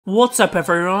What's up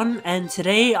everyone, and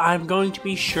today I'm going to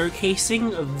be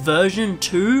showcasing version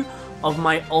 2 of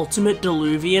my ultimate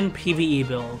Diluvian PVE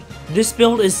build. This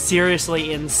build is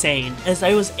seriously insane, as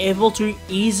I was able to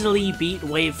easily beat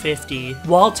wave 50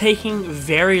 while taking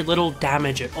very little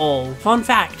damage at all. Fun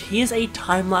fact, here's a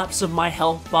time lapse of my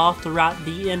health bar throughout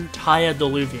the entire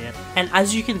Diluvian, and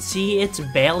as you can see, it's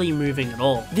barely moving at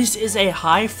all. This is a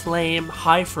high flame,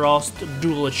 high frost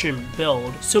dual attunement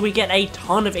build, so we get a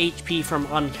ton of HP from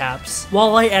uncaps.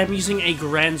 While I am using a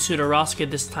Grand Sudaraska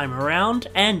this time around,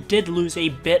 and did lose a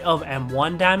bit of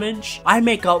M1 damage, I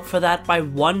make up for that by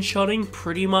one-shotting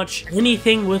pretty much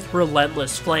anything with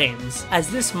relentless flames,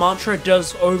 as this mantra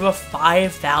does over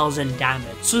 5,000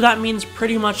 damage, so that means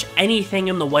pretty much anything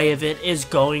in the way of it is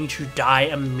going to die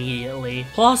immediately.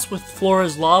 Plus, with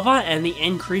Flora's lava and the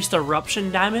increased eruption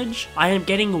damage, I am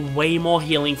getting way more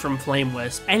healing from Flame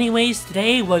Wisp. Anyways,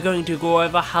 today we're going to go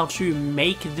over how to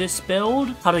make this build,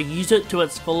 how to use it to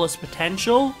its fullest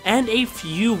potential, and a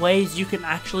few ways you can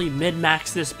actually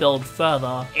min-max this build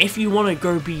further if you want to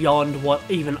go beyond what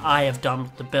even I have done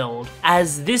with the build,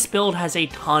 as this build has a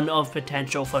ton of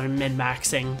potential for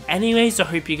min-maxing. Anyways, I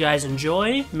hope you guys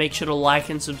enjoy, make sure to like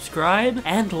and subscribe,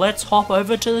 and let's hop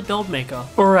over to the build maker.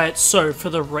 Alright, so for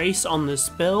the race on this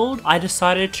build, I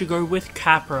decided to go with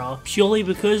Capra, purely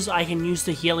because I can use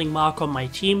the healing mark on my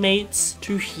teammates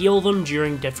to heal them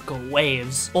during difficult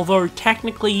waves, although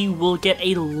technically you will get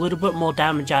a little bit more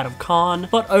damage out of Khan,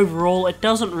 but overall it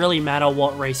doesn't really matter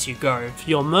what race you go. For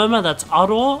your Murmur, that's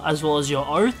Ardor, as well as your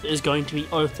Oath is going to be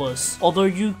Oathless, although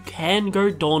you can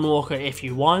go Dawnwalker if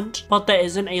you want, but there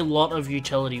isn't a lot of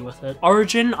utility with it.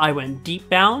 Origin, I went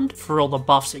Deepbound for all the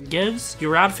buffs it gives.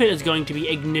 Your outfit is going to be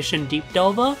Ignition Deep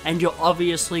Delver, and you're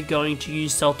obviously going to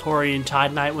use Seltorian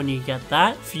Tide Knight when you get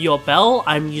that. For your Bell,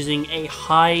 I'm using a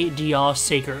high DR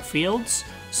Sacred Fields,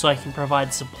 so I can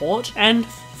provide support, and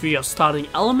for your starting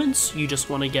elements, you just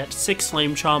want to get 6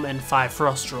 Flame Charm and 5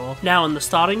 Frost Draw. Now in the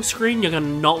starting screen, you're going to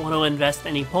not want to invest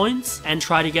any points and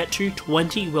try to get to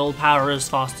 20 willpower as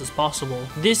fast as possible.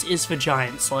 This is for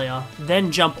Giant Slayer.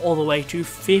 Then jump all the way to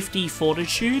 50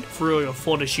 Fortitude for all your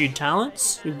Fortitude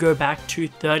talents. You go back to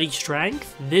 30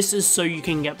 Strength. This is so you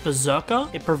can get Berserker.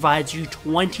 It provides you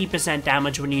 20%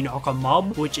 damage when you knock a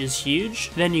mob, which is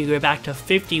huge. Then you go back to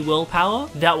 50 Willpower.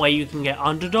 That way you can get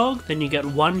Underdog. Then you get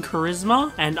 1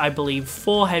 Charisma and I believe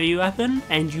 4 heavy weapon,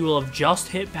 and you will have just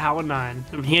hit power 9.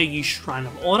 From here you Shrine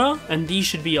of Order, and these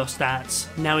should be your stats.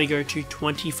 Now we go to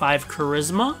 25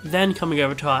 charisma, then coming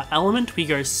over to our element we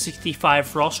go 65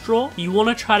 frost draw. You want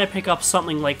to try to pick up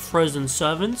something like Frozen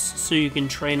Servants so you can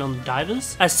train on the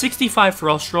divers, as 65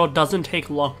 frost draw doesn't take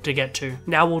long to get to.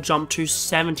 Now we'll jump to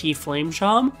 70 flame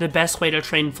charm. The best way to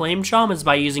train flame charm is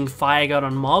by using Fire Guard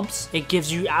on mobs. It gives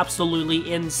you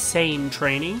absolutely insane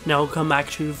training. Now we'll come back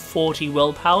to 40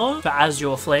 willpower for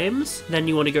Azure Flames. Then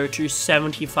you want to go to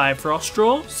 75 Frost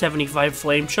Draw, 75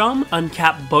 Flame Charm,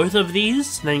 uncap both of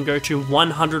these, then go to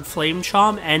 100 Flame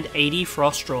Charm and 80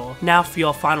 Frost Draw. Now for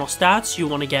your final stats, you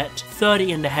want to get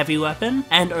 30 into Heavy Weapon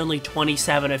and only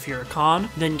 27 if you're a Khan,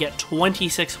 then get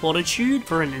 26 Fortitude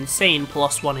for an insane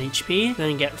plus 1 HP,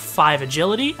 then get 5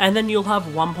 Agility, and then you'll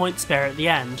have 1 point spare at the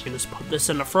end. You can just put this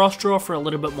in a Frost Draw for a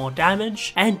little bit more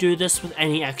damage, and do this with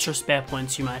any extra spare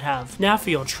points you might have. Now for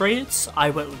your traits,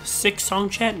 I went with 6 Song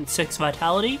Chant and 6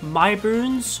 Vitality. My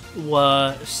boons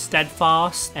were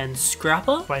Steadfast and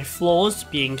Scrapper, my flaws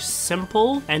being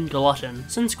Simple and Glutton,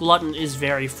 since Glutton is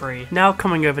very free. Now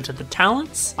coming over to the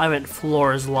talents, I went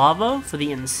Flora's Lava for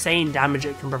the insane damage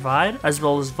it can provide, as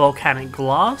well as Volcanic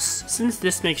Glass, since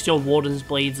this makes your Warden's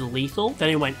Blades lethal. Then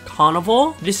I went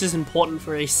Carnivore. This is important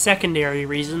for a secondary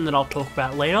reason that I'll talk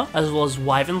about later, as well as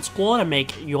Wyvern's Claw to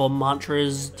make your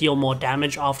mantras deal more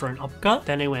damage after an upcut.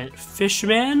 Then I went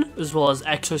Fishman, as well as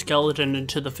Exoskeleton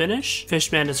into the finish.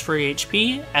 Fishman is free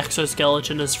HP,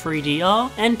 Exoskeleton is free DR,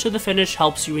 and to the finish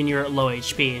helps you when you're at low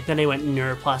HP. Then I went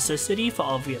Neuroplasticity for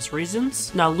obvious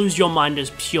reasons. Now Lose Your Mind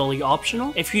is purely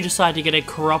optional. If you decide to get a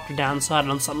Corrupt downside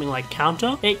on something like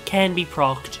Counter, it can be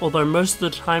procced, although most of the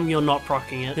time you're not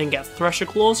proccing it. Then get Thresher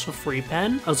Claws for free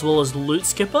pen, as well as Loot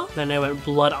Skipper. Then I went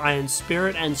Blood Iron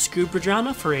Spirit and Scuba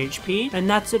Drowner for HP, and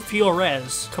that's it for your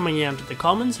rares. Coming down to the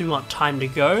commons, we want Time to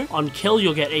Go. On kill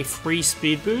you'll get a free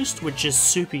speed boost, which is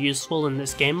super useful in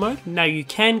this game mode. Now you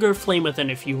can go Flame Within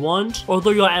if you want,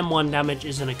 although your M1 damage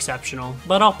isn't exceptional,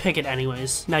 but I'll pick it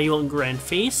anyways. Now you want Grand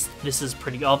Feast. This is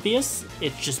pretty obvious,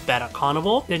 it's just better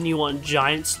Carnivore. Then you want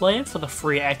Giant Slayer for the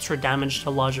free extra damage to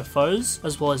larger foes,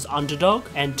 as well as Underdog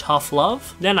and Tough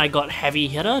Love. Then I got Heavy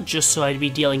Hitter, just so I'd be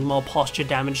dealing more posture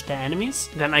damage to enemies.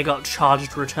 Then I got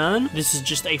Charged Return. This is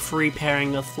just a free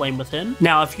pairing of Flame Within.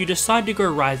 Now if you decide to go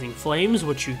Rising Flames,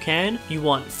 which you can, line, you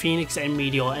want Phoenix and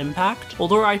Meteor Impact,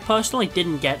 although I personally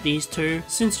didn't get these two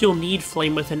since you'll need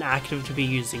Flame Within active to be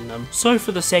using them. So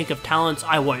for the sake of talents,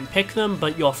 I won't pick them,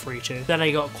 but you're free to. Then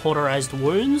I got Cauterized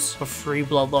Wounds for free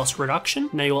blood loss reduction.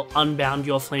 Now you'll unbound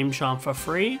your Flame Charm for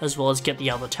free, as well as get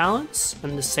the other talents,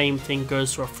 and the same thing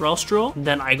goes for Frost Draw.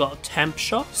 Then I got Temp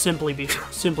Shock, simply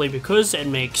because it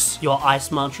makes your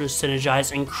Ice Mantras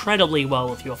synergize incredibly well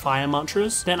with your Fire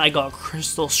Mantras. Then I got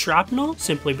Crystal Shrapnel,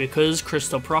 simply because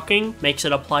Crystal Procking makes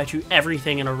it apply to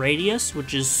everything in a radius,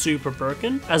 which is super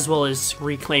broken, as well as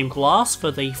Reclaim Glass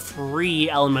for the free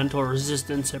elemental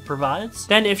resistance it provides.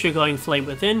 Then if you're going Flame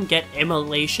Within, get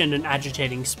Immolation and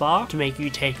Agitating Spark to make you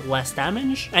take less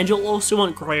damage, and you'll also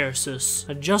want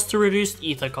Grayosis, just to reduce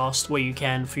ether cost where you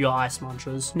can for your Ice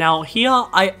Mantras. Now here,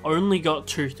 I only got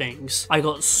two things. I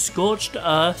got Scorched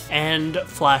Earth and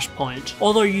Flashpoint.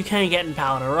 Although you can get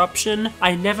Empowered Eruption,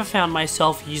 I never found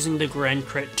myself using the Grand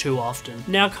Crit too often.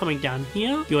 Now coming down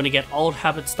here, you want to get Old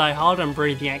Habits Die Hard and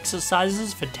Breathing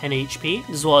Exercises for 10 HP,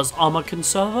 as well as Armor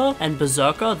Conserver and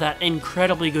Berserker, that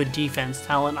incredibly good defense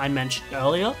talent I mentioned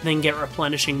earlier. Then get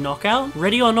Replenishing Knockout.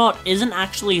 Ready or Not isn't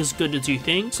actually as good as you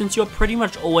think, since you're pretty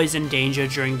much always in danger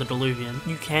during the Diluvian.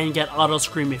 You can get Auto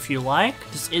Scream if you like.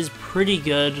 This is pretty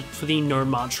good for the no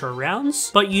mantra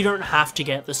rounds, but you don't have to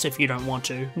get this if you don't want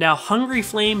to. Now Hungry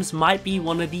Flames might be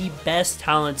one of the best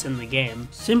talents in the game,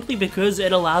 simply because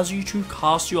it allows you to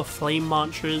cast your flame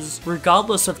mantras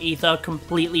regardless of ether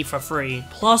completely for free.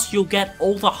 Plus you'll get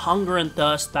all the hunger and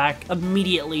thirst back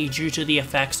immediately due to the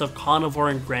effects of Carnivore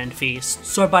and Grand Feast.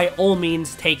 So by all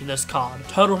means take this card.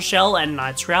 Turtle Shell and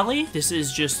Knight's Rally, this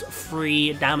is just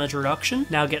free damage reduction.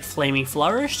 Now get Flaming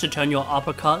Flourish to turn your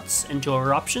uppercuts into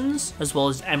eruptions, as well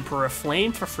as Emperor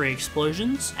Flame for free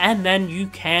explosions, and then you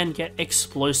can get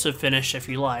Explosive Finish if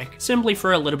you like, simply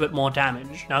for a little bit more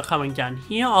damage. Now coming down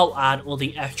here, I'll add all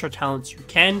the extra talents you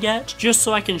can get, just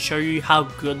so I can show you how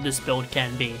good this build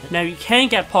can be. Now you can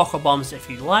get Pocket Bombs if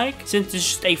you like, since it's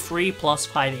just a free plus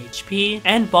 5 HP,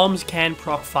 and bombs can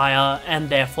proc fire and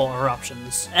therefore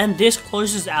eruptions. And this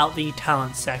closes out the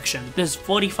talent section. There's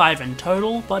 45 in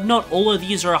total, but not all of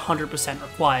these are 100%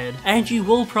 required, and you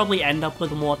will probably end up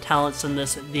with more talents than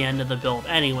this at the end of the build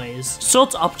anyways, so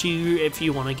it's up to you if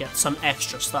you want to get some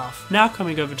extra stuff. Now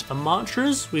coming over to the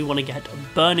mantras, we want to get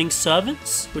Burning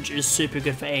Servants, which is super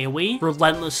good for AoE,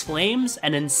 Relentless Flames,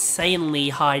 an insanely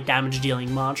high damage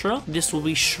dealing mantra. This will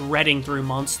be shredding through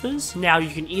monsters. Now you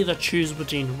can either choose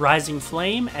between Rising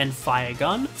Flame and Fire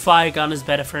Gun. Fire Gun is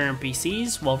better for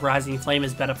NPCs, while Rising Flame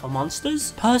is better for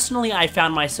monsters. Personally, I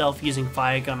found myself using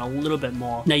Fire Gun a little bit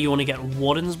more. Now you want to get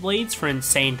Warden's Blades for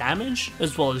insane damage,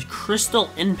 as well as Crystal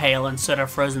Impale instead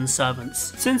of Frozen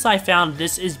Servants, since I found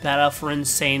this is better for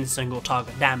insane single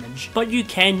target damage, but you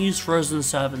can use Frozen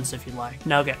Servants if you like.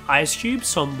 Now get Ice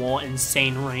Cubes for more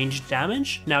insane ranged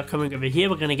damage. Now coming over here,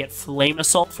 we're going to get Flame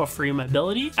Assault for free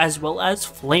mobility, as well as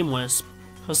Flame Wisp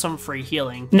for some free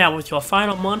healing. Now with your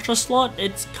final mantra slot,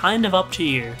 it's kind of up to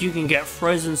you. You can get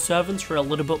Frozen Servants for a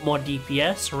little bit more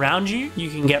DPS around you.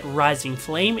 You can get Rising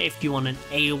Flame if you want an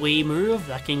AoE move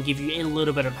that can give you a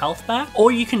little bit of health back,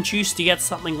 or you can choose to get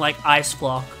something like Ice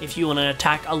Block if you want to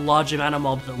attack a large amount of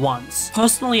mobs at once.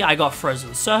 Personally, I got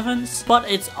Frozen Servants, but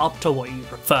it's up to what you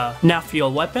prefer. Now for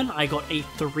your weapon, I got a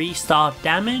 3-star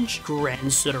damage Grand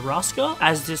Sudaraska,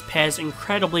 as this pairs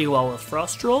incredibly well with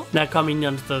Frost Draw. Now coming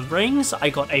down to the rings,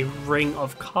 I got a Ring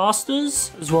of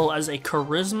Casters, as well as a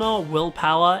Charisma,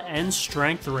 Willpower, and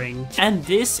Strength ring. And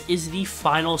this is the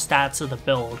final stats of the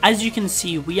build. As you can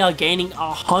see, we are gaining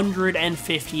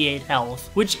 158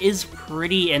 health, which is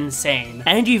pretty insane.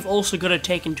 And you've also got to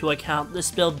take into account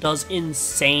this build does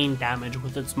insane damage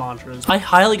with its mantras. I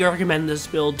highly recommend this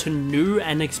build to new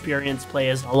and experienced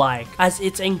players alike, as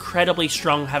it's incredibly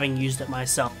strong having used it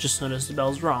myself. Just noticed the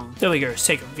bell's wrong. There we go,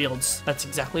 Sacred Fields. That's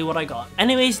exactly what I got.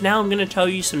 Anyways, now I'm going to tell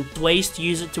you some ways to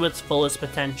use it to its fullest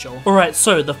potential. Alright,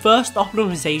 so the first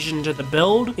optimization to the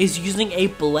build is using a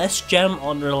Blessed Gem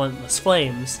on Relentless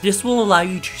Flames. This will allow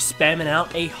you to spam it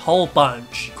out a whole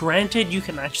bunch. Granted, you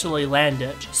can actually land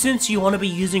it, since you want to be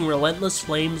using Relentless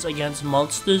Flames against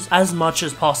monsters as much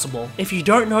as possible. If you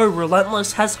don't know,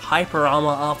 Relentless has hyper armor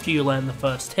after you land the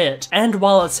first hit, and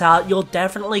while it's out, you're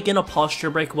definitely gonna posture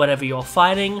break whatever you're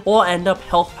fighting, or end up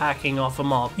health packing off a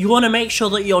mob. You want to make sure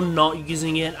that you're not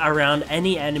using it around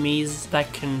any enemies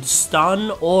that can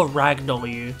stun or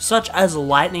ragdoll you, such as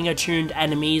lightning attuned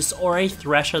enemies or a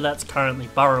thresher that's currently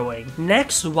burrowing.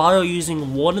 Next, while you're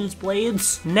using Warden's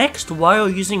Blades,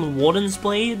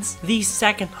 the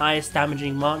second highest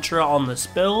damaging mantra on this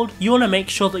build, you want to make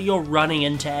sure that you're running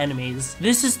into enemies.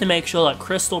 This is to make sure that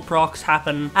crystal procs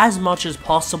happen as much as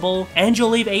possible, and you'll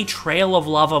leave a trail of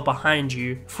lava behind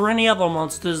you for any other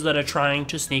monsters that are trying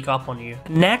to sneak up on you.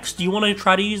 Next, you want to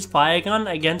try to use Fire Gun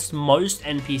against most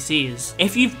NPCs.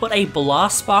 If you've put a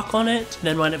blast spark on it,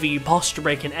 then whenever you posture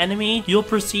break an enemy, you'll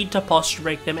proceed to posture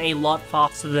break them a lot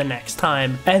faster the next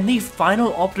time. And the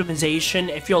final optimization,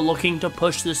 if you're looking to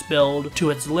push this build to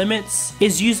its limits,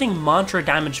 is using mantra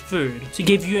damage food to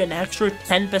give you an extra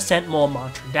 10% more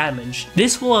mantra damage.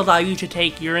 This will allow you to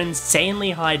take your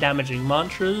insanely high damaging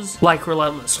mantras like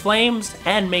Relentless Flames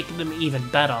and make them even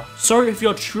better. So if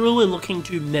you're truly looking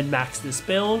to min-max this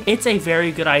build, it's a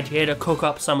very good idea to cook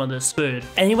up some of this food.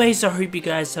 Anyways, I hope you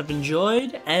guys have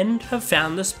enjoyed and have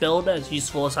found this build as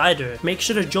useful as I do. Make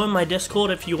sure to join my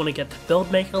Discord if you want to get the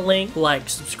build maker link, like,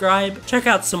 subscribe, check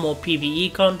out some more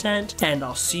PvE content, and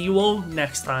I'll see you all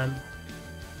next time.